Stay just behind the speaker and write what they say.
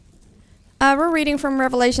We're reading from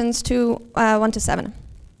Revelations 2, 1-7.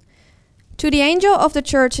 To the angel of the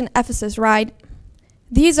church in Ephesus write,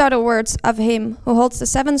 "These are the words of him who holds the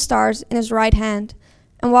 7 stars in his right hand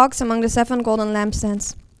and walks among the 7 golden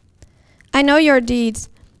lampstands. I know your deeds,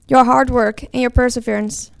 your hard work, and your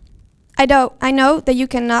perseverance. I know that you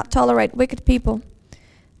cannot tolerate wicked people,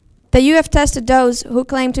 that you have tested those who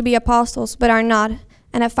claim to be apostles but are not,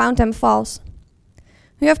 and have found them false.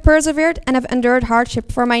 You have persevered and have endured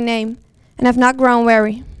hardship for my name, and have not grown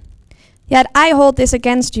weary. Yet I hold this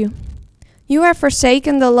against you. You have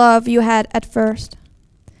forsaken the love you had at first.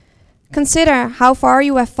 Consider how far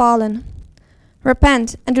you have fallen.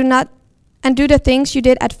 Repent and do the things you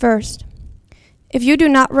did at first. If you do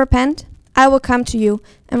not repent, I will come to you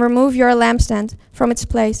and remove your lampstand from its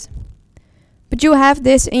place. But you have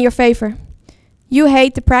this in your favor. You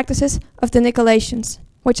hate the practices of the Nicolaitans,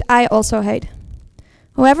 which I also hate.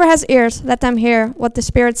 Whoever has ears, let them hear what the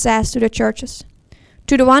Spirit says to the churches.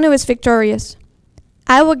 To the one who is victorious,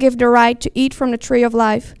 I will give the right to eat from the tree of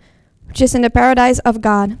life, which is in the paradise of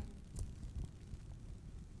God."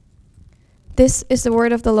 This is the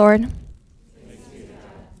word of the Lord.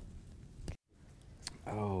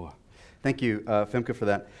 Oh, thank you, Femke, for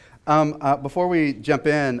that. Before we jump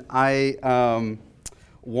in, I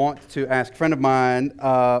want to ask a friend of mine,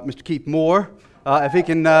 Mr. Keith Moore, if he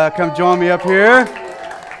can come join me up here.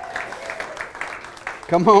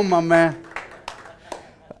 Come on, my man.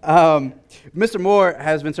 Mr. Moore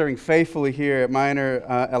has been serving faithfully here at Minor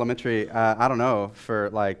Elementary, I don't know, for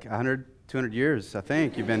like 100, 200 years, I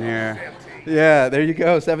think you've been here. 17. Yeah, there you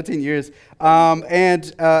go, 17 years.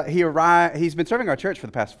 He's been serving our church for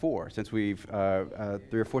the past 4, since we've,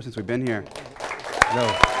 3 or 4 since we've been here.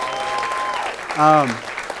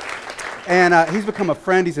 He's become a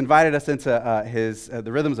friend. He's invited us into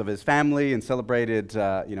the rhythms of his family and celebrated,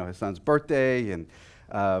 his son's birthday and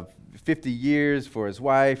 50 years for his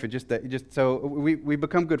wife, and so we've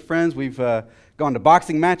become good friends. We've gone to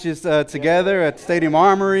boxing matches together at Stadium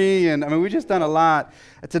Armory, and we've just done a lot.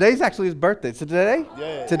 Today's actually his birthday. So today?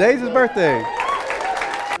 Yeah. Today's his birthday.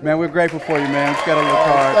 Man, we're grateful for you, man. Just got a little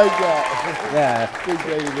card. Thank God. Yeah.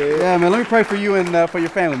 Appreciate it, man. Yeah, man, let me pray for you and for your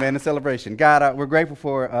family, man, in celebration. God, we're grateful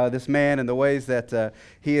for this man and the ways that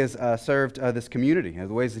he has served this community, and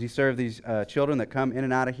the ways that he served these children that come in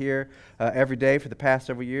and out of here every day for the past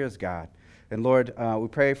several years, God. And Lord, we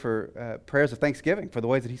pray for prayers of thanksgiving for the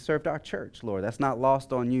ways that he served our church, Lord. That's not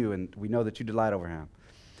lost on you, and we know that you delight over him.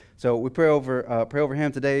 So we pray over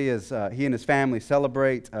him today as he and his family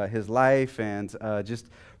celebrate his life, and just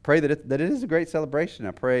pray that it is a great celebration.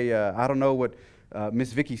 I pray, I don't know what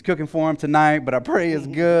Miss Vicky's cooking for him tonight, but I pray it's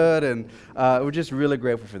good, and we're just really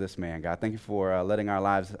grateful for this man, God. Thank you for letting our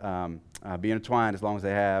lives be intertwined as long as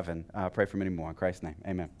they have, and pray for many more. In Christ's name,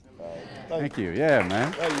 amen. Thank you. Yeah,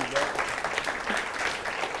 man. Thank you, man.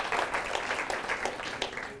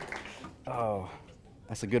 Oh,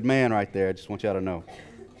 that's a good man right there. I just want y'all to know.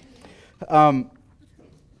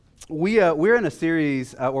 We're in a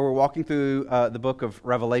series where we're walking through the book of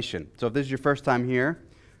Revelation. So if this is your first time here,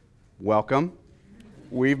 welcome.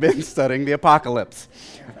 We've been studying the apocalypse.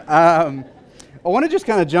 I want to just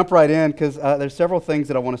kind of jump right in because there's several things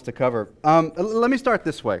that I want us to cover. Let me start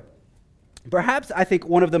this way. Perhaps I think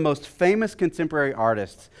one of the most famous contemporary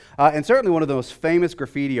artists, and certainly one of the most famous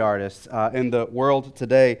graffiti artists in the world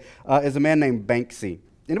today, is a man named Banksy.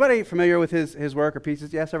 Anybody familiar with his work or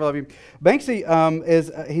pieces? Yeah, several of you. Banksy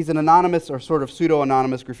he's an anonymous or sort of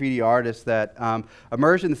pseudo-anonymous graffiti artist that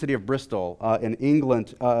emerged in the city of Bristol in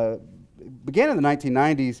England, began in the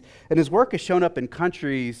 1990s, and his work has shown up in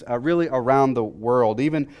countries really around the world.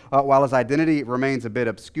 Even while his identity remains a bit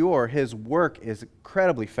obscure, his work is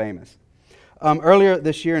incredibly famous. Earlier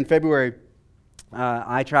this year in February,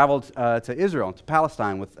 I traveled to Israel, to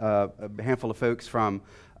Palestine, with a handful of folks from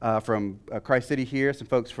Christ City here, some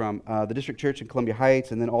folks from the District Church in Columbia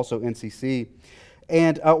Heights, and then also NCC.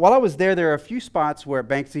 And while I was there are a few spots where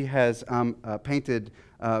Banksy has painted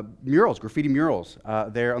murals, graffiti murals,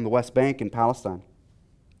 there on the West Bank in Palestine.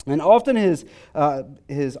 And often his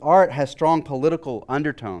art has strong political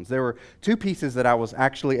undertones. There were 2 pieces that I was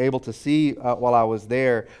actually able to see while I was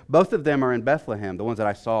there. Both of them are in Bethlehem, the ones that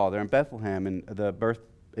I saw. They're in Bethlehem,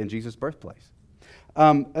 in Jesus' birthplace.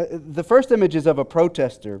 The first image is of a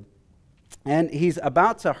protester, and he's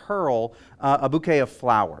about to hurl a bouquet of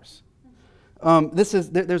flowers.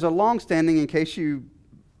 There's a long-standing, in case you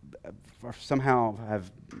somehow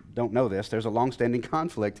don't know this, there's a long-standing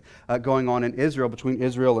conflict going on in Israel between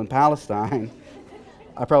Israel and Palestine.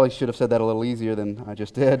 I probably should have said that a little easier than I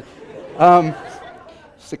just did.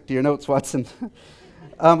 Stick to your notes, Watson.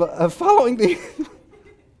 Following the...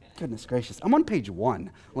 Goodness gracious, I'm on page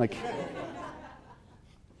 1.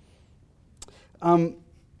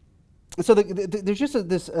 So there's just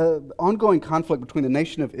this ongoing conflict between the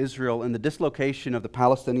nation of Israel and the dislocation of the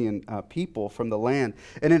Palestinian people from the land.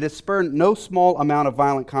 And it has spurred no small amount of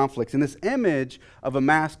violent conflicts. And this image of a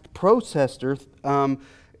masked protester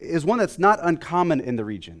is one that's not uncommon in the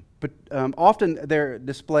region. But often they're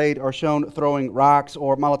displayed or shown throwing rocks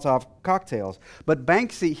or Molotov cocktails. But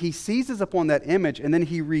Banksy, he seizes upon that image and then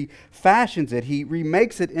he refashions it. He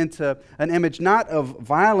remakes it into an image not of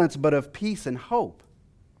violence but of peace and hope.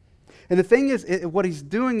 And the thing is, what he's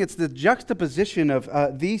doing, it's the juxtaposition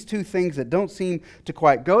of these two things that don't seem to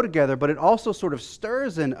quite go together, but it also sort of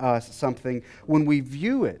stirs in us something when we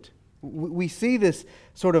view it. We see this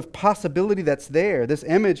sort of possibility that's there. This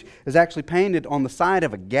image is actually painted on the side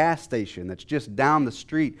of a gas station that's just down the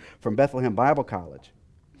street from Bethlehem Bible College.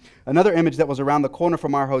 Another image that was around the corner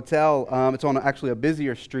from our hotel, it's on actually a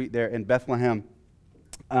busier street there in Bethlehem,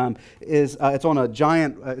 it's on a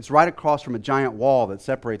giant, it's right across from a giant wall that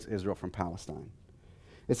separates Israel from Palestine.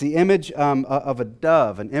 It's the image of a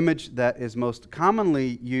dove, an image that is most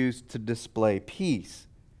commonly used to display peace.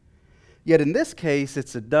 Yet in this case,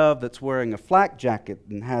 it's a dove that's wearing a flak jacket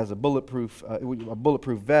and has a bulletproof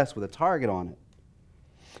vest with a target on it.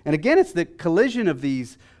 And again, it's the collision of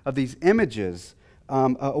these images,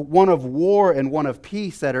 one of war and one of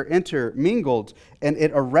peace that are intermingled, and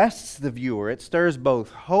it arrests the viewer. It stirs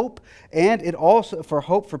both hope and it also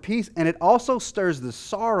hope for peace, and it also stirs the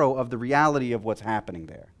sorrow of the reality of what's happening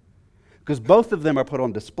there, because both of them are put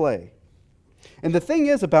on display. And the thing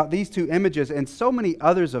is about these two images and so many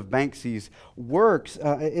others of Banksy's works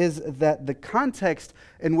is that the context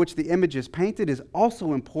in which the image is painted is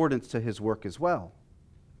also important to his work as well.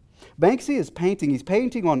 Banksy is painting, he's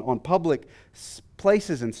painting on public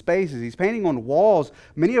places and spaces. He's painting on walls,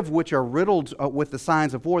 many of which are riddled with the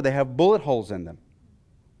signs of war. They have bullet holes in them.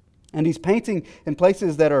 And he's painting in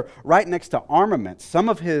places that are right next to armaments. Some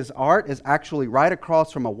of his art is actually right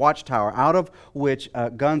across from a watchtower out of which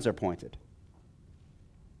guns are pointed.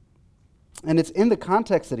 And it's in the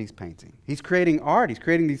context that he's painting. He's creating art. He's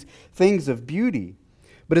creating these things of beauty.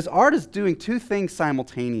 But his art is doing two things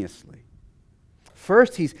simultaneously.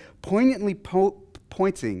 First, he's poignantly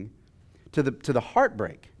pointing to the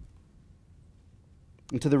heartbreak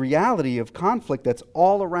and to the reality of conflict that's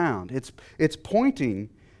all around. It's pointing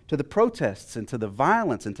to the protests and to the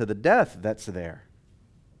violence and to the death that's there.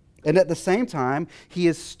 And at the same time, he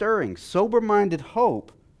is stirring sober-minded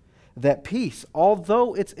hope that peace,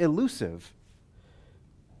 although it's elusive,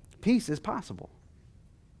 peace is possible.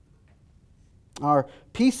 Our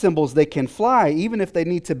peace symbols, they can fly even if they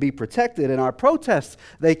need to be protected. And our protests,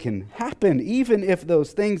 they can happen even if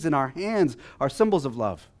those things in our hands are symbols of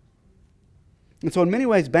love. And so in many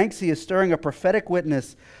ways, Banksy is stirring a prophetic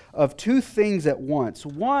witness of two things at once.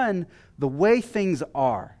 One, the way things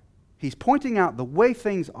are. He's pointing out the way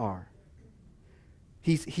things are.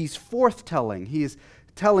 He's forthtelling. He is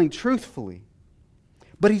telling truthfully.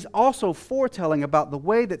 But he's also foretelling about the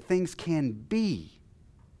way that things can be.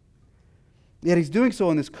 Yet he's doing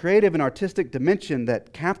so in this creative and artistic dimension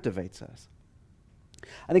that captivates us.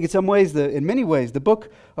 I think in many ways, the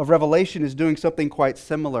book of Revelation is doing something quite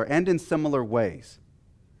similar and in similar ways.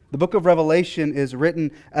 The book of Revelation is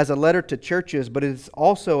written as a letter to churches, but it's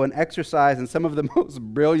also an exercise in some of the most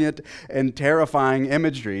brilliant and terrifying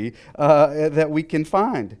imagery that we can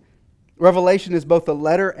find. Revelation is both a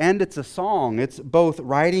letter and it's a song. It's both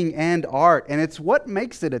writing and art, and it's what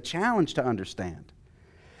makes it a challenge to understand.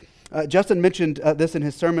 Justin mentioned this in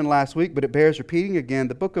his sermon last week, but it bears repeating again.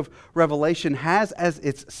 The book of Revelation has as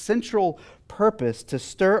its central purpose to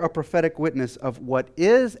stir a prophetic witness of what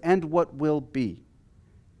is and what will be.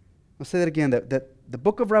 I'll say that again, that the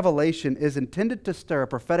book of Revelation is intended to stir a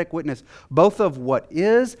prophetic witness both of what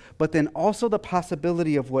is, but then also the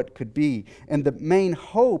possibility of what could be. And the main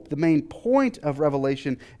hope, the main point of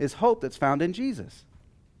Revelation is hope that's found in Jesus.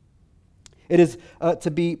 It is to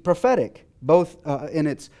be prophetic, both in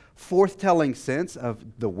its forthtelling sense of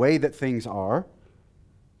the way that things are.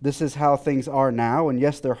 This is how things are now, and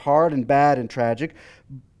yes, they're hard and bad and tragic,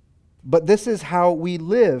 but this is how we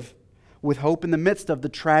live with hope in the midst of the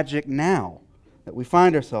tragic now that we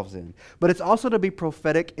find ourselves in. But it's also to be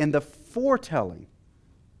prophetic in the foretelling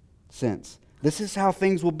sense. This is how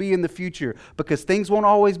things will be in the future, because things won't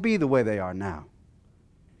always be the way they are now.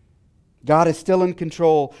 God is still in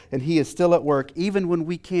control, and He is still at work, even when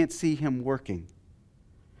we can't see Him working.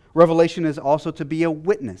 Revelation is also to be a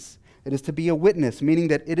witness. It is to be a witness, meaning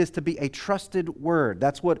that it is to be a trusted word.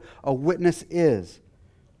 That's what a witness is.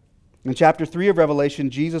 In chapter 3 of Revelation,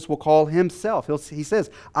 Jesus will call Himself. He says,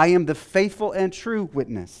 I am the faithful and true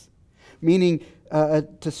witness. meaning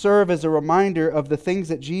to serve as a reminder of the things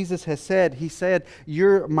that Jesus has said. He said,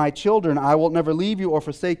 "You're my children. I will never leave you or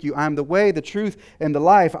forsake you. I am the way, the truth, and the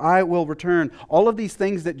life. I will return." All of these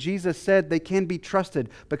things that Jesus said, they can be trusted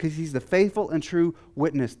because He's the faithful and true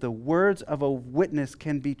witness. The words of a witness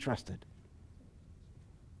can be trusted.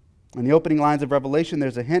 In the opening lines of Revelation,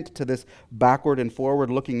 there's a hint to this backward and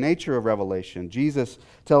forward-looking nature of Revelation. Jesus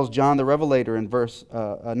tells John the Revelator in verse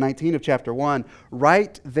 19 of chapter 1,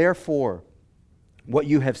 "Write therefore what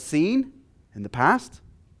you have seen in the past,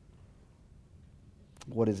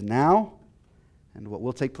 what is now, and what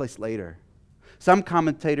will take place later." Some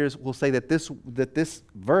commentators will say that this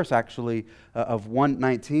verse actually of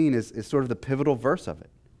 1:19 is sort of the pivotal verse of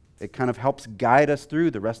it. It kind of helps guide us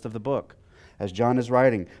through the rest of the book as John is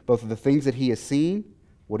writing, both of the things that he has seen,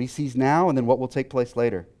 what he sees now, and then what will take place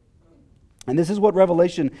later. And this is what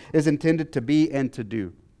Revelation is intended to be and to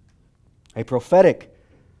do. A prophetic,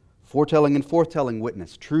 foretelling and forthtelling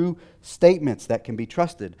witness, true statements that can be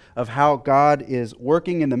trusted of how God is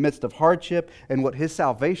working in the midst of hardship and what His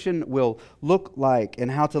salvation will look like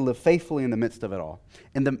and how to live faithfully in the midst of it all.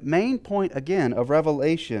 And the main point, again, of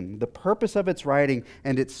Revelation, the purpose of its writing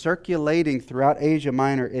and its circulating throughout Asia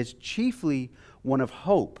Minor is chiefly one of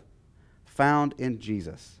hope found in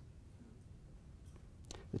Jesus.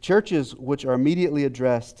 The churches which are immediately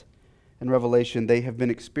addressed in Revelation, they have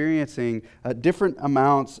been experiencing different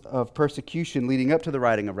amounts of persecution leading up to the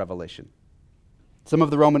writing of Revelation. Some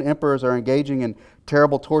of the Roman emperors are engaging in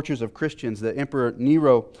terrible tortures of Christians. The Emperor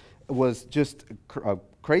Nero was just a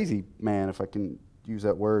crazy man, if I can use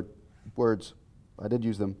that words. I did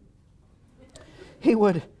use them. He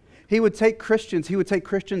would take Christians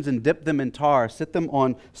and dip them in tar, sit them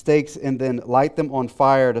on stakes, and then light them on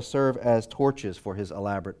fire to serve as torches for his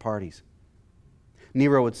elaborate parties.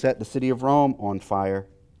 Nero would set the city of Rome on fire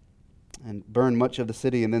and burn much of the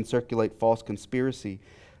city and then circulate false conspiracy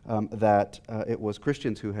that it was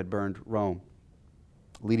Christians who had burned Rome,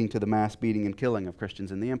 leading to the mass beating and killing of Christians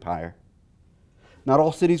in the empire. Not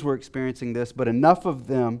all cities were experiencing this, but enough of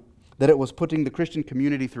them that it was putting the Christian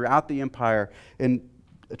community throughout the empire in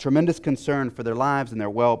a tremendous concern for their lives and their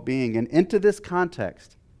well-being. And into this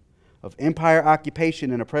context of empire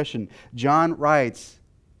occupation and oppression, John writes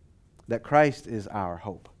that Christ is our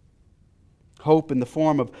hope. Hope in the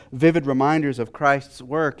form of vivid reminders of Christ's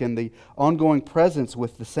work and the ongoing presence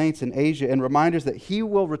with the saints in Asia, and reminders that He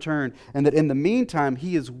will return and that in the meantime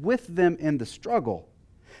He is with them in the struggle.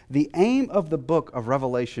 The aim of the book of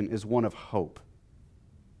Revelation is one of hope.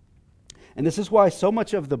 And this is why so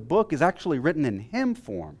much of the book is actually written in hymn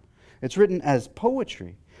form. It's written as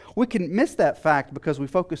poetry. We can miss that fact because we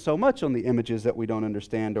focus so much on the images that we don't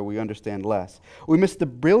understand or we understand less. We miss the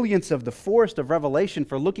brilliance of the forest of Revelation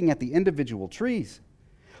for looking at the individual trees.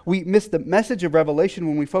 We miss the message of Revelation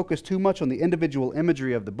when we focus too much on the individual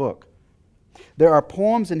imagery of the book. There are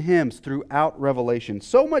poems and hymns throughout Revelation,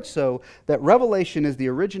 so much so that Revelation is the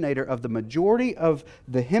originator of the majority of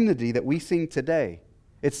the hymnody that we sing today.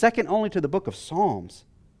 It's second only to the book of Psalms.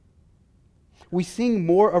 We sing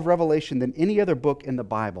more of Revelation than any other book in the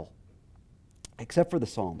Bible, except for the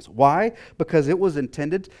Psalms. Why? Because it was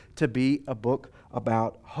intended to be a book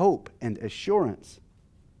about hope and assurance.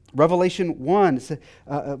 Revelation 1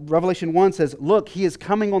 says, "Look, He is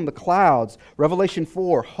coming on the clouds." Revelation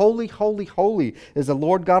 4, "Holy, holy, holy is the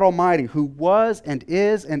Lord God Almighty, who was and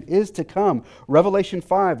is to come." Revelation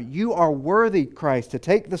 5, "You are worthy, Christ, to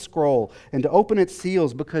take the scroll and to open its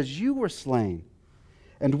seals, because you were slain.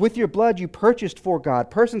 And with your blood you purchased for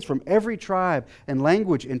God persons from every tribe and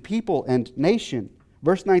language and people and nation."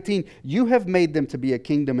 Verse 19, "You have made them to be a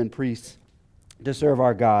kingdom and priests to serve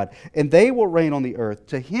our God, and they will reign on the earth.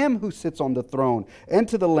 To Him who sits on the throne and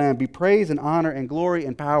to the Lamb be praise and honor and glory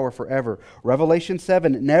and power forever." Revelation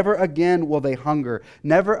 7, "Never again will they hunger,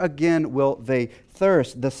 never again will they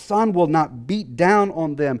thirst. The sun will not beat down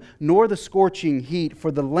on them, nor the scorching heat. For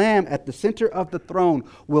the Lamb at the center of the throne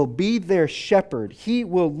will be their shepherd. He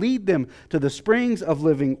will lead them to the springs of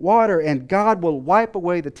living water, and God will wipe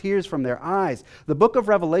away the tears from their eyes." The book of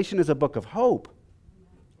Revelation is a book of hope.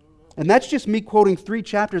 And that's just me quoting 3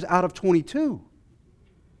 chapters out of 22.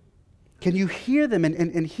 Can you hear them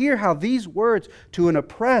and hear how these words to an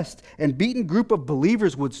oppressed and beaten group of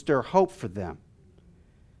believers would stir hope for them?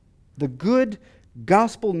 The good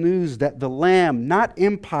gospel news that the Lamb, not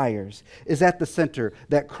empires, is at the center,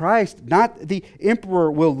 that Christ, not the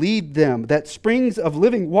emperor, will lead them, that springs of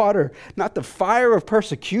living water, not the fire of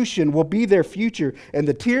persecution, will be their future, and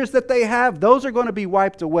the tears that they have, those are going to be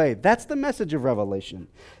wiped away. That's the message of Revelation.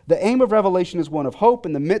 The aim of Revelation is one of hope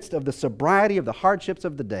in the midst of the sobriety of the hardships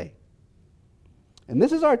of the day. And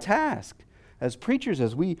this is our task as preachers,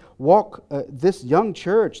 as we walk this young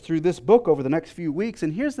church through this book over the next few weeks.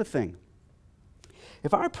 And here's the thing.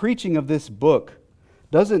 If our preaching of this book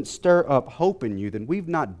doesn't stir up hope in you, then we've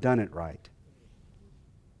not done it right.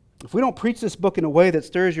 If we don't preach this book in a way that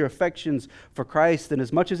stirs your affections for Christ, then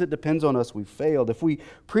as much as it depends on us, we've failed. If we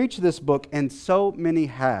preach this book, and so many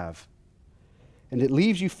have, and it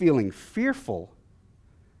leaves you feeling fearful,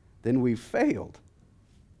 then we've failed.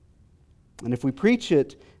 And if we preach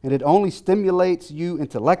it, and it only stimulates you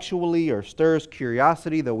intellectually or stirs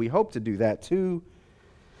curiosity, though we hope to do that too,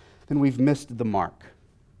 then we've missed the mark.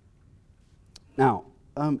 Now,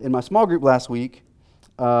 in my small group last week,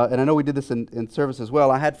 and I know we did this in service as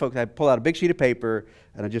well, I pulled out a big sheet of paper,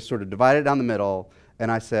 and I just sort of divided it down the middle,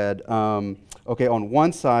 and I said, okay, on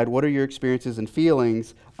one side, what are your experiences and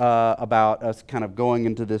feelings about us kind of going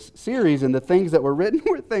into this series? And the things that were written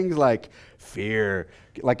were things like fear,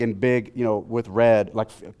 like in big, with red,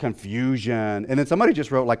 like confusion. And then somebody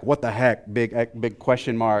just wrote like, what the heck, big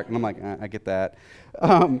question mark. And I'm like, I get that.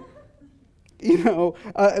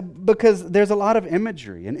 Because there's a lot of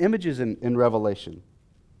imagery and images in Revelation.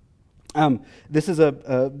 This is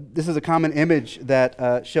a common image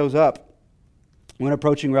that shows up when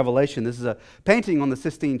approaching Revelation. This is a painting on the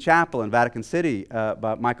Sistine Chapel in Vatican City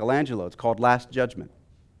by Michelangelo. It's called Last Judgment,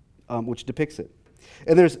 which depicts it.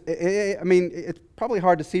 And it's probably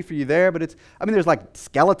hard to see for you there, but there's like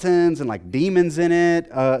skeletons and like demons in it.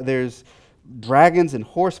 There's dragons and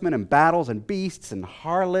horsemen and battles and beasts and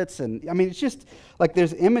harlots. And it's just like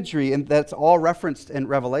there's imagery, and that's all referenced in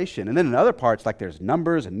Revelation. And then in other parts, like there's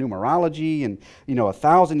numbers and numerology and,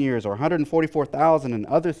 1,000 years or 144,000 and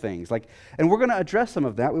other things. And we're going to address some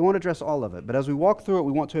of that. We won't address all of it. But as we walk through it,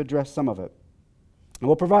 we want to address some of it. And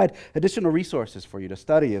we'll provide additional resources for you to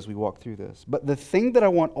study as we walk through this. But the thing that I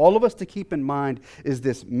want all of us to keep in mind is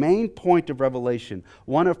this main point of Revelation,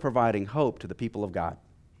 one of providing hope to the people of God.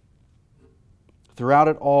 Throughout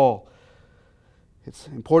it all, it's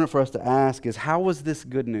important for us to ask is, how was this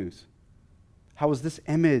good news? How was this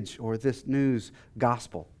image or this news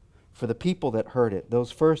gospel for the people that heard it,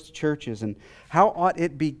 those first churches? And how ought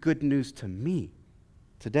it be good news to me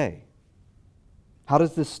today? How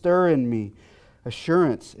does this stir in me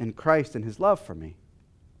assurance in Christ and His love for me?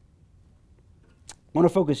 I want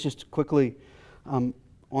to focus just quickly on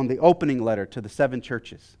the opening letter to the 7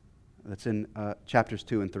 churches that's in chapters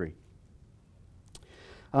 2 and 3.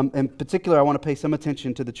 In particular, I want to pay some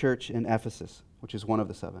attention to the church in Ephesus, which is one of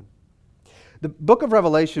the 7. The book of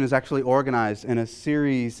Revelation is actually organized in a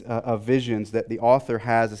series of visions that the author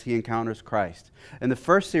has as he encounters Christ. And the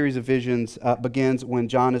first series of visions begins when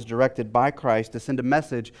John is directed by Christ to send a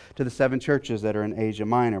message to the 7 churches that are in Asia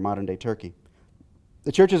Minor, modern-day Turkey.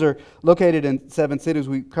 The churches are located in 7 cities.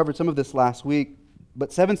 We covered some of this last week,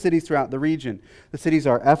 but 7 cities throughout the region. The cities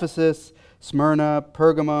are Ephesus, Smyrna,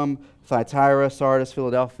 Pergamum, Thyatira, Sardis,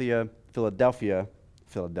 Philadelphia. What's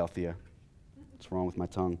wrong with my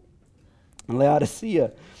tongue? And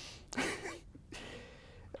Laodicea.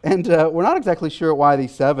 And we're not exactly sure why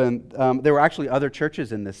these 7. There were actually other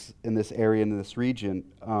churches in this area, in this region.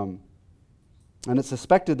 And it's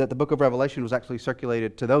suspected that the book of Revelation was actually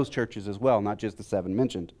circulated to those churches as well, not just the 7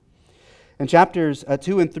 mentioned. In chapters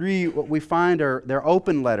 2 and 3, what we find are their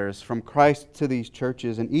open letters from Christ to these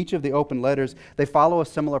churches. And each of the open letters, they follow a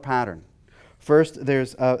similar pattern. First,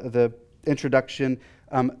 there's the introduction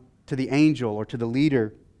to the angel or to the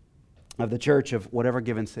leader of the church of whatever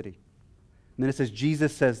given city. And then it says,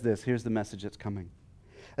 Jesus says this. Here's the message that's coming.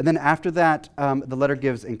 And then after that, the letter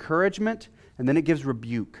gives encouragement, and then it gives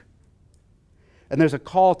rebuke. And there's a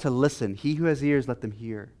call to listen. He who has ears, let them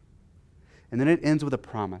hear. And then it ends with a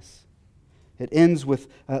promise. It ends with,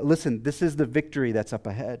 listen, this is the victory that's up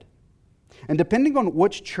ahead. And depending on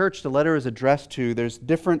which church the letter is addressed to, there's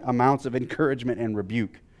different amounts of encouragement and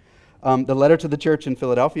rebuke. The letter to the church in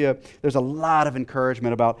Philadelphia, there's a lot of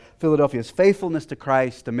encouragement about Philadelphia's faithfulness to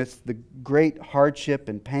Christ amidst the great hardship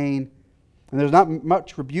and pain. And there's not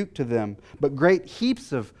much rebuke to them, but great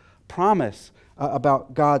heaps of promise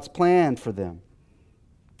about God's plan for them.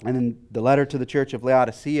 And in the letter to the church of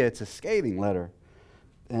Laodicea, it's a scathing letter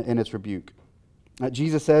in its rebuke.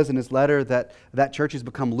 Jesus says in his letter that church has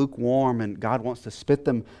become lukewarm and God wants to spit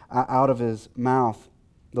them out of His mouth.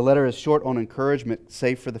 The letter is short on encouragement,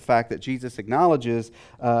 save for the fact that Jesus acknowledges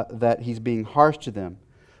that He's being harsh to them,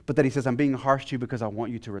 but that He says, I'm being harsh to you because I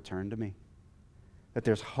want you to return to me. That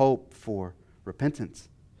there's hope for repentance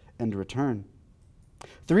and return.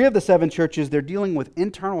 3 of the 7 churches, they're dealing with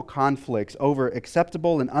internal conflicts over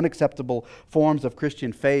acceptable and unacceptable forms of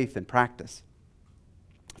Christian faith and practice.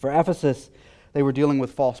 For Ephesus, they were dealing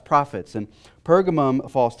with false prophets, and Pergamum,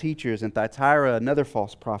 false teachers, and Thyatira, another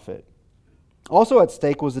false prophet. Also at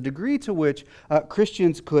stake was the degree to which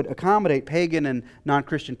Christians could accommodate pagan and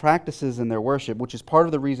non-Christian practices in their worship, which is part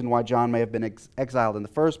of the reason why John may have been exiled in the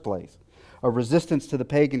first place, a resistance to the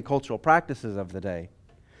pagan cultural practices of the day.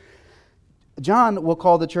 John will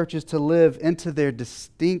call the churches to live into their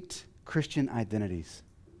distinct Christian identities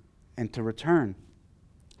and to return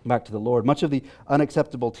back to the Lord. Much of the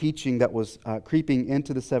unacceptable teaching that was creeping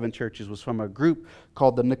into the seven churches was from a group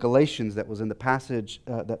called the Nicolaitans that was in the passage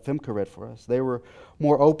that Femke read for us. They were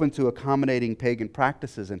more open to accommodating pagan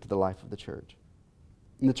practices into the life of the church.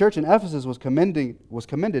 And the church in Ephesus was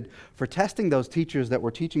commended for testing those teachers that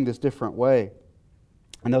were teaching this different way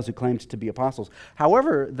and those who claimed to be apostles.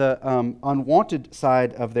 However, the unwanted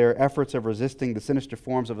side of their efforts of resisting the sinister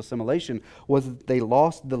forms of assimilation was that they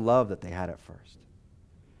lost the love that they had at first.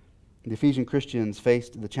 The Ephesian Christians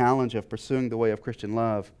faced the challenge of pursuing the way of Christian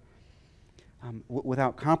love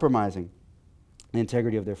without compromising the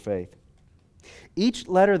integrity of their faith. Each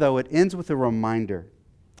letter, though, it ends with a reminder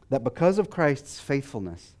that because of Christ's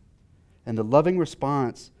faithfulness and the loving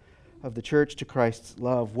response of the church to Christ's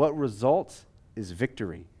love, what results is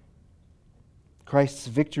victory. Christ's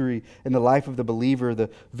victory in the life of the believer, the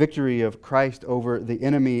victory of Christ over the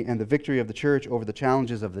enemy, and the victory of the church over the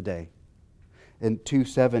challenges of the day. In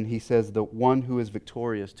 2:7, he says, the one who is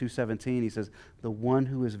victorious. 2:17, he says, the one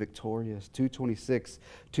who is victorious. 2:26,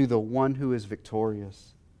 to the one who is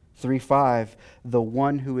victorious. 3:5, the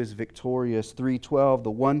one who is victorious. 3:12, the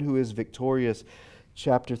one who is victorious.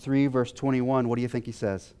 Chapter 3, verse 21, what do you think he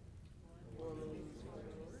says?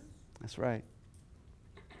 That's right.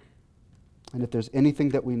 And if there's anything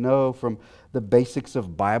that we know from the basics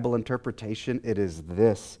of Bible interpretation, it is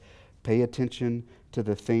this. Pay attention to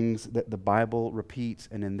the things that the Bible repeats,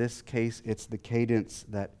 and in this case, it's the cadence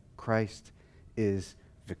that Christ is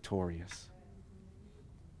victorious.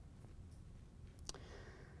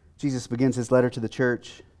 Jesus begins his letter to the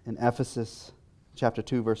church in Ephesus, chapter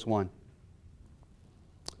 2, verse 1.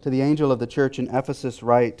 To the angel of the church in Ephesus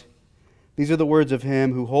write, these are the words of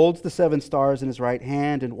him who holds the 7 stars in his right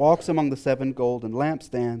hand and walks among the 7 golden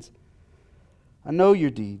lampstands. I know your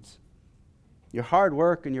deeds, your hard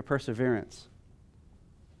work and your perseverance.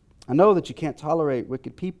 I know that you can't tolerate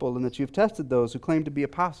wicked people and that you have tested those who claim to be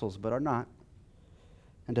apostles but are not,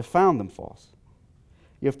 and have found them false.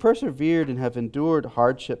 You have persevered and have endured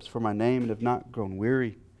hardships for my name and have not grown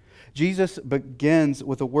weary. Jesus begins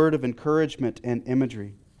with a word of encouragement and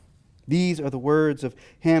imagery. These are the words of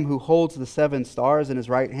him who holds the 7 stars in his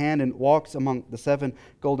right hand and walks among the 7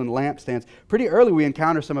 golden lampstands. Pretty early we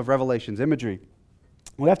encounter some of Revelation's imagery.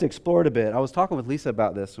 We have to explore it a bit. I was talking with Lisa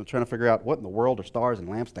about this. We're trying to figure out what in the world are stars and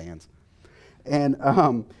lampstands. And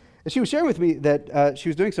she was sharing with me that she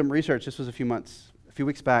was doing some research. This was a few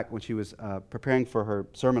weeks back when she was preparing for her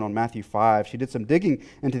sermon on Matthew 5. She did some digging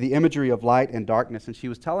into the imagery of light and darkness, and she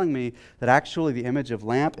was telling me that actually the image of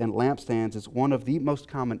lamp and lampstands is one of the most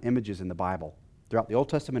common images in the Bible throughout the Old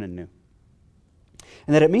Testament and New.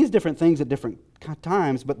 And that it means different things at different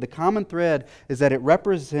times, but the common thread is that it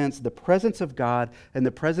represents the presence of God and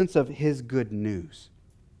the presence of His good news.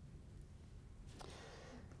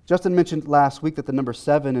 Justin mentioned last week that the number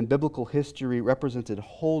 7 in biblical history represented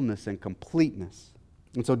wholeness and completeness.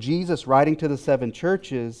 And so Jesus writing to the 7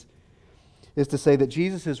 churches is to say that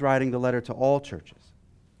Jesus is writing the letter to all churches,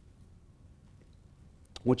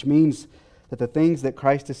 which means that the things that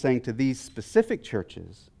Christ is saying to these specific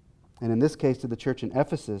churches, and in this case to the church in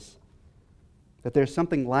Ephesus, that there's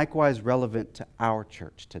something likewise relevant to our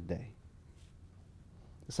church today.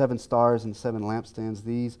 The 7 stars and 7 lampstands,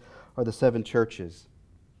 these are the 7 churches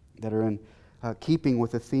that are in keeping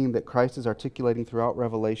with the theme that Christ is articulating throughout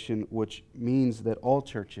Revelation, which means that all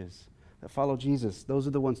churches that follow Jesus, those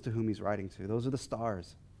are the ones to whom he's writing to. Those are the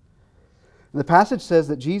stars. And the passage says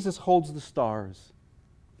that Jesus holds the stars,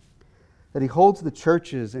 that he holds the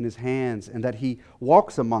churches in his hands, and that he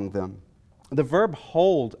walks among them. The verb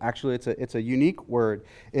hold, actually, it's a unique word.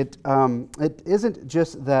 It isn't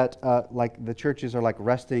just that like the churches are like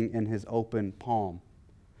resting in his open palm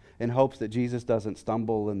in hopes that Jesus doesn't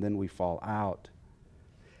stumble and then we fall out.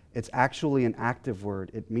 It's actually an active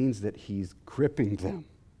word. It means that he's gripping them.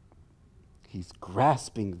 He's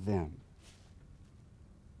grasping them.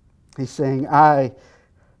 He's saying,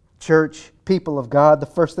 church, people of God, the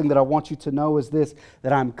first thing that I want you to know is this,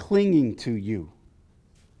 that I'm clinging to you.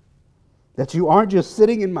 That you aren't just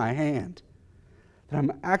sitting in my hand. That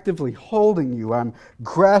I'm actively holding you. I'm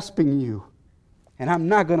grasping you. And I'm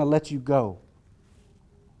not going to let you go.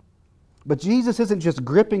 But Jesus isn't just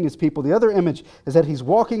gripping his people. The other image is that he's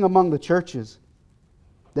walking among the churches.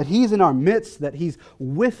 That he's in our midst. That he's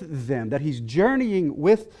with them. That he's journeying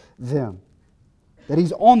with them. that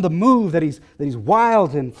He's on the move, that He's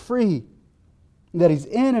wild and free, that He's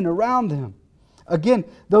in and around them. Again,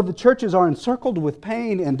 though the churches are encircled with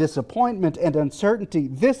pain and disappointment and uncertainty,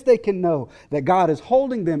 this they can know, that God is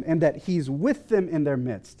holding them and that He's with them in their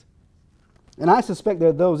midst. And I suspect there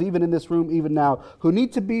are those, even in this room, even now, who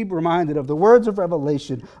need to be reminded of the words of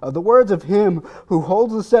Revelation, of the words of Him who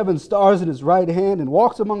holds the 7 stars in His right hand and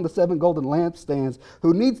walks among the 7 golden lampstands,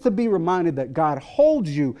 who needs to be reminded that God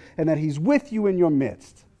holds you and that He's with you in your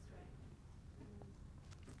midst.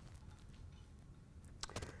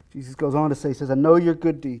 Jesus goes on to say, He says, I know your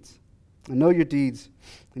good deeds. I know your deeds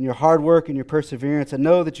and your hard work and your perseverance. I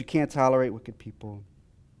know that you can't tolerate wicked people.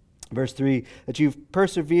 Verse 3, that you've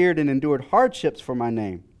persevered and endured hardships for my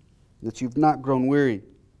name, that you've not grown weary.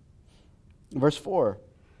 Verse 4,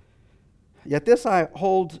 yet this I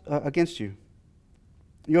hold against you.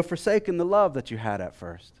 You have forsaken the love that you had at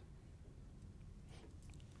first.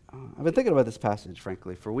 I've been thinking about this passage,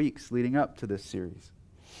 frankly, for weeks leading up to this series.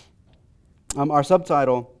 Our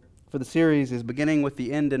subtitle for the series is Beginning with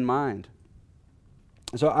the End in Mind.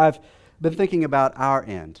 So I've been thinking about our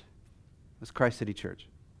end as Christ City Church.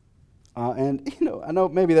 And, I know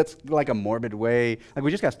maybe that's like a morbid way. Like,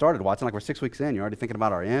 we just got started, Watson. Like, we're 6 weeks in. You're already thinking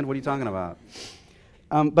about our end? What are you talking about?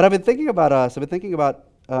 But I've been thinking about us. I've been thinking about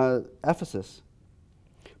Ephesus.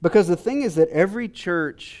 Because the thing is that every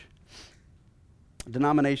church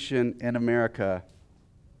denomination in America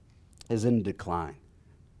is in decline.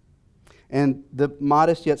 And the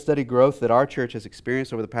modest yet steady growth that our church has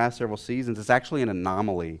experienced over the past several seasons is actually an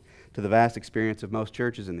anomaly to the vast experience of most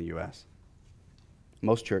churches in the U.S.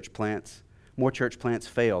 More church plants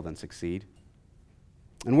fail than succeed.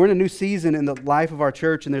 And we're in a new season in the life of our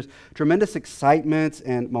church, and there's tremendous excitement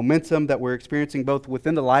and momentum that we're experiencing both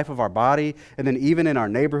within the life of our body and then even in our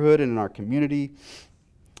neighborhood and in our community.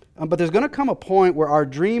 But there's going to come a point where our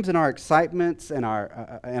dreams and our excitements and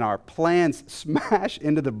our plans smash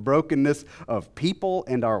into the brokenness of people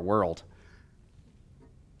and our world.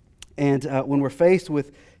 And when we're faced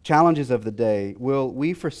with challenges of the day, will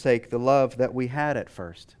we forsake the love that we had at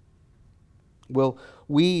first? Will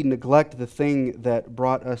we neglect the thing that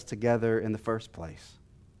brought us together in the first place?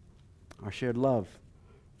 Our shared love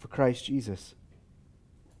for Christ Jesus.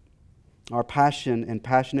 Our passion and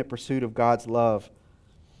passionate pursuit of God's love.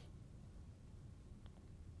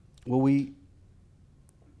 Will we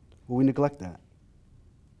neglect that?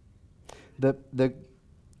 The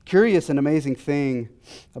curious and amazing thing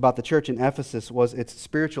about the church in Ephesus was its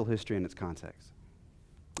spiritual history and its context.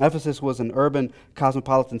 Ephesus was an urban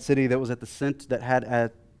cosmopolitan city that was at the center,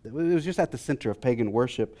 it was just at the center of pagan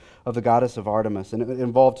worship of the goddess of Artemis, and it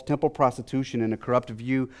involved temple prostitution and a corrupt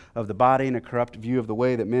view of the body and a corrupt view of the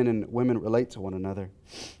way that men and women relate to one another.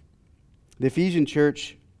 The Ephesian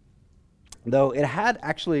church, though it had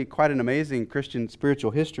actually quite an amazing Christian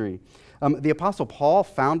spiritual history, the Apostle Paul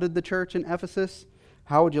founded the church in Ephesus.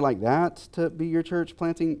 How would you like that to be your church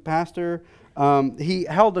planting pastor? He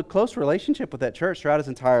held a close relationship with that church throughout his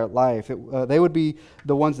entire life. They would be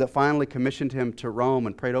the ones that finally commissioned him to Rome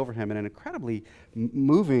and prayed over him in an incredibly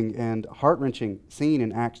moving and heart-wrenching scene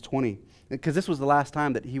in Acts 20. Because this was the last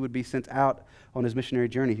time that he would be sent out on his missionary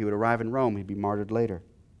journey. He would arrive in Rome. He'd be martyred later.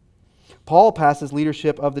 Paul passes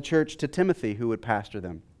leadership of the church to Timothy, who would pastor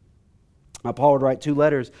them. Paul would write 2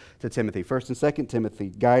 letters to Timothy, 1 and 2 Timothy,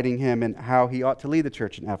 guiding him in how he ought to lead the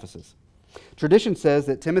church in Ephesus. Tradition says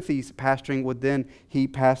that Timothy's pastoring would then, he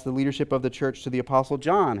passed the leadership of the church to the Apostle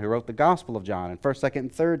John, who wrote the Gospel of John, and 1st, 2nd,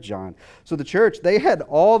 and 3rd John. So the church, they had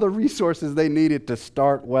all the resources they needed to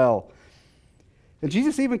start well. And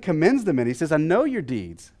Jesus even commends them, and he says, I know your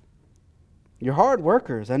deeds. You're hard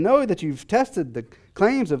workers. I know that you've tested the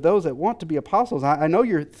claims of those that want to be apostles. I know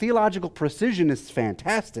your theological precision is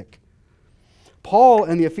fantastic. Paul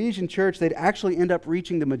and the Ephesian church, they'd actually end up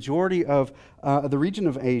reaching the majority of the region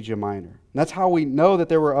of Asia Minor. And that's how we know that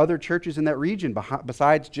there were other churches in that region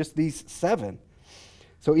besides just these 7.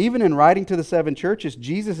 So even in writing to the 7 churches,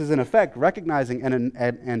 Jesus is in effect recognizing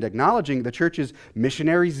and acknowledging the church's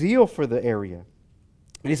missionary zeal for the area.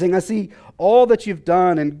 And he's saying, I see all that you've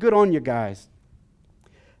done, and good on you guys.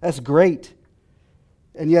 That's great.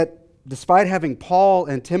 And yet, despite having Paul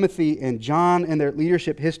and Timothy and John in their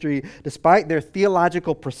leadership history, despite their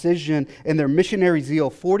theological precision and their missionary zeal,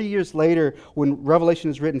 40 years later, when Revelation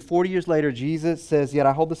is written, 40 years later, Jesus says, yet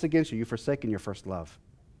I hold this against you, you've forsaken your first love.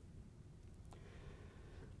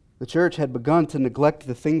 The church had begun to neglect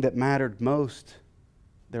the thing that mattered most,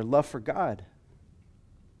 their love for God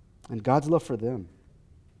and God's love for them.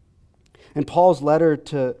 In Paul's letter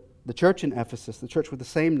to the church in Ephesus, the church with the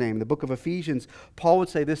same name, the book of Ephesians, Paul would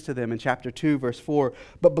say this to them in chapter 2, verse 4,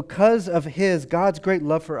 but because of God's great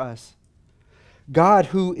love for us, God,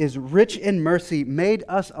 who is rich in mercy, made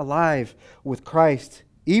us alive with Christ,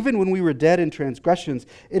 even when we were dead in transgressions.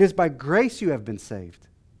 It is by grace you have been saved.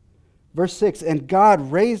 Verse 6, and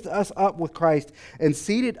God raised us up with Christ and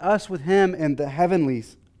seated us with him in the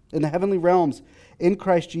heavenly realms in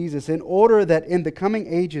Christ Jesus, in order that in the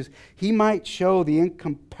coming ages he might show the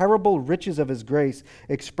incomparable riches of his grace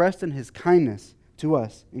expressed in his kindness to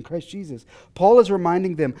us in Christ Jesus. Paul is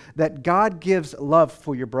reminding them that God gives love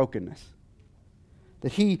for your brokenness,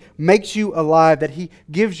 that he makes you alive, that he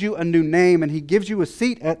gives you a new name, and he gives you a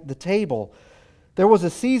seat at the table. There was a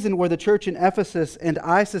season where the church in Ephesus, and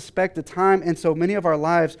I suspect a time in so many of our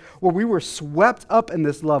lives, where we were swept up in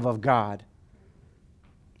this love of God.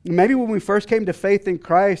 Maybe when we first came to faith in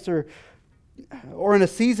Christ, or in a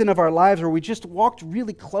season of our lives where we just walked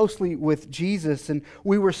really closely with Jesus and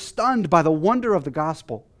we were stunned by the wonder of the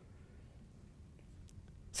gospel.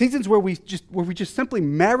 Seasons where we just simply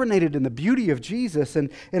marinated in the beauty of Jesus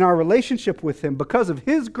and in our relationship with him because of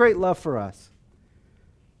his great love for us.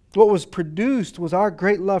 What was produced was our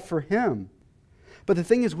great love for him. But the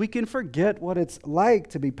thing is, we can forget what it's like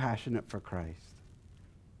to be passionate for Christ.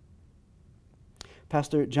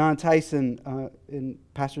 Pastor John Tyson in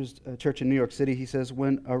Pastor's Church in New York City, he says,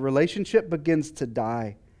 when a relationship begins to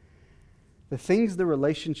die, the things the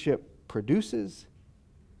relationship produces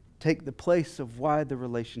take the place of why the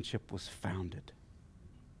relationship was founded.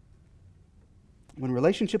 When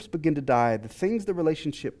relationships begin to die, the things the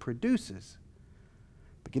relationship produces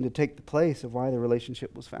begin to take the place of why the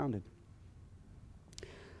relationship was founded.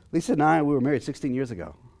 Lisa and I, we were married 16 years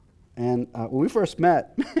ago. And when we first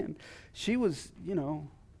met, man, she was,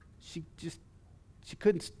 she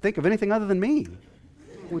couldn't think of anything other than me,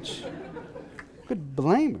 which I could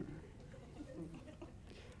blame her.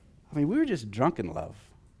 I mean, we were just drunk in love.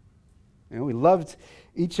 We loved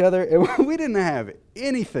each other, and we didn't have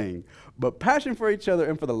anything but passion for each other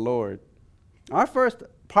and for the Lord. Our first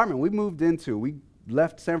apartment we moved into, we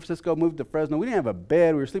left San Francisco, moved to Fresno. We didn't have a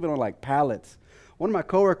bed. We were sleeping on like pallets. One of my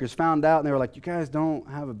coworkers found out, and they were like, you guys don't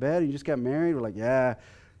have a bed? You just got married? We're like, yeah,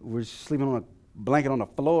 we're sleeping on a blanket on the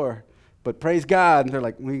floor. But praise God. And they're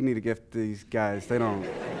like, we need to gift these guys. They don't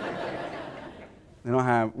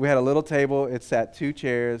have, we had a little table. It sat 2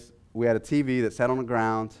 chairs. We had a TV that sat on the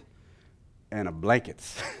ground and a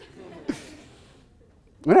blankets. We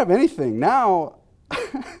didn't have anything. Now,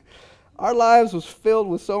 our lives was filled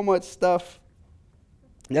with so much stuff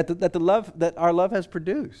that our love has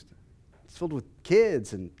produced. It's filled with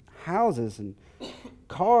kids and houses and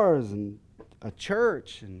cars and a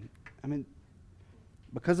church. And I mean,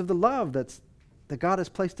 because of the love that God has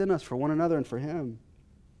placed in us for one another and for him.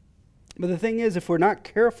 But the thing is, if we're not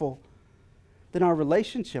careful, then our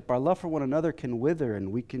relationship, our love for one another can wither, and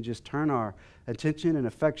we can just turn our attention and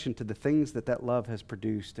affection to the things that love has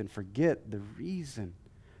produced and forget the reason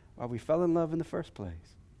why we fell in love in the first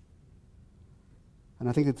place. And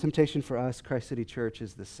I think the temptation for us, Christ City Church,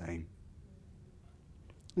 is the same.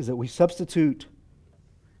 Is that we substitute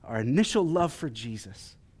our initial love for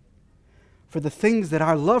Jesus for the things that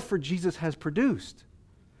our love for Jesus has produced,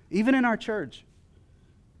 even in our church.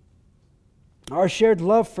 Our shared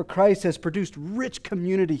love for Christ has produced rich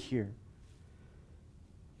community here.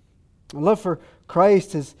 Our love for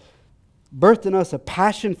Christ has birthed in us a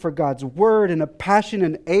passion for God's word and a passion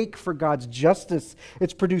and ache for God's justice.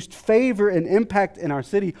 It's produced favor and impact in our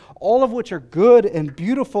city, all of which are good and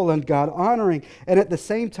beautiful and God-honoring. And at the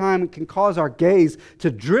same time, it can cause our gaze to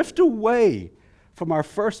drift away from our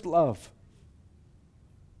first love,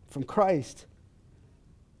 from Christ.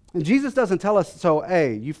 And Jesus doesn't tell us, so,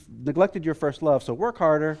 hey, you've neglected your first love, so work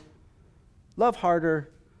harder, love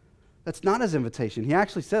harder. That's not his invitation. He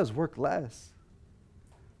actually says, work less.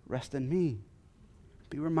 Rest in me.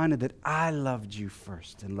 Be reminded that I loved you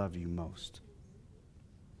first and love you most.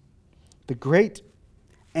 The great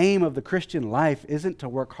aim of the Christian life isn't to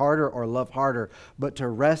work harder or love harder, but to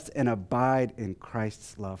rest and abide in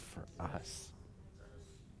Christ's love for us.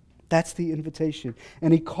 That's the invitation.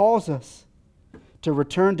 And he calls us to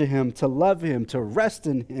return to him, to love him, to rest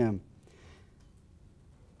in him,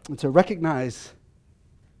 and to recognize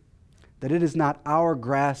that it is not our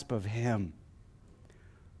grasp of him,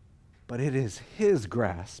 but it is his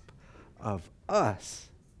grasp of us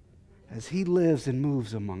as he lives and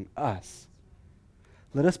moves among us.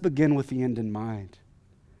 Let us begin with the end in mind,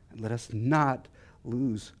 and let us not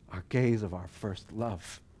lose our gaze of our first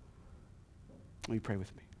love. Will you pray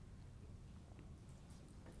with me?